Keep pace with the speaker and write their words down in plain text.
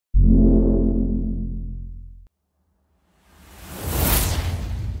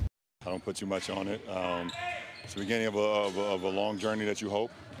don't put too much on it. It's the beginning of a long journey that you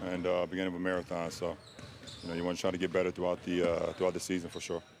hope, and beginning of a marathon. So, you want to try to get better throughout the season for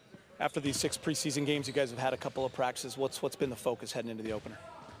sure. After these 6 preseason games, you guys have had a couple of practices. What's been the focus heading into the opener?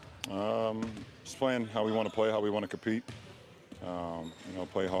 Just playing how we want to play, how we want to compete.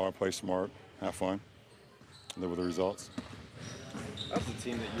 Play hard, play smart, have fun, live with the results. How's the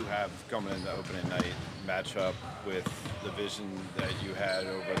team that you have coming into opening night match up with the vision that you had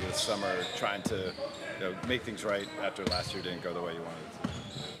over the summer, trying to make things right after last year didn't go the way you wanted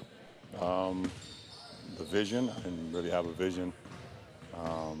it to? The vision, I didn't really have a vision.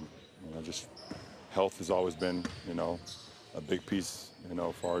 Just health has always been, a big piece,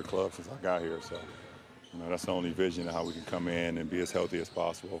 for our club since I got here. So, that's the only vision of how we can come in and be as healthy as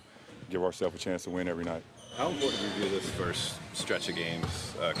possible, give ourselves a chance to win every night. How important do you view this first stretch of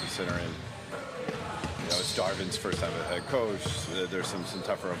games, considering it's Darvin's first time as head coach? There's some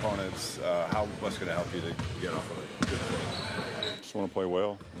tougher opponents. What's going to help you to get off of a good foot? Just want to play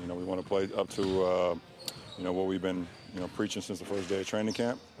well. We want to play up to what we've been preaching since the first day of training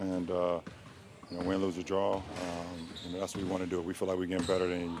camp, and win, lose, or draw. That's what we want to do. We feel like we're getting better,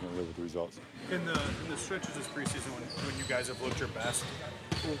 then you can live with the results. In the stretches this preseason, when you guys have looked your best,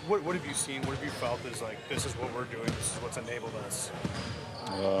 what have you seen? What have you felt is like, this is what we're doing, this is what's enabled us?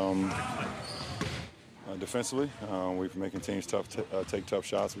 Defensively, we've making teams take tough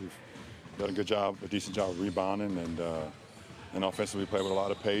shots. We've done a decent job of rebounding, and offensively we play with a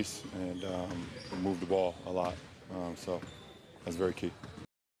lot of pace and move the ball a lot. So that's very key.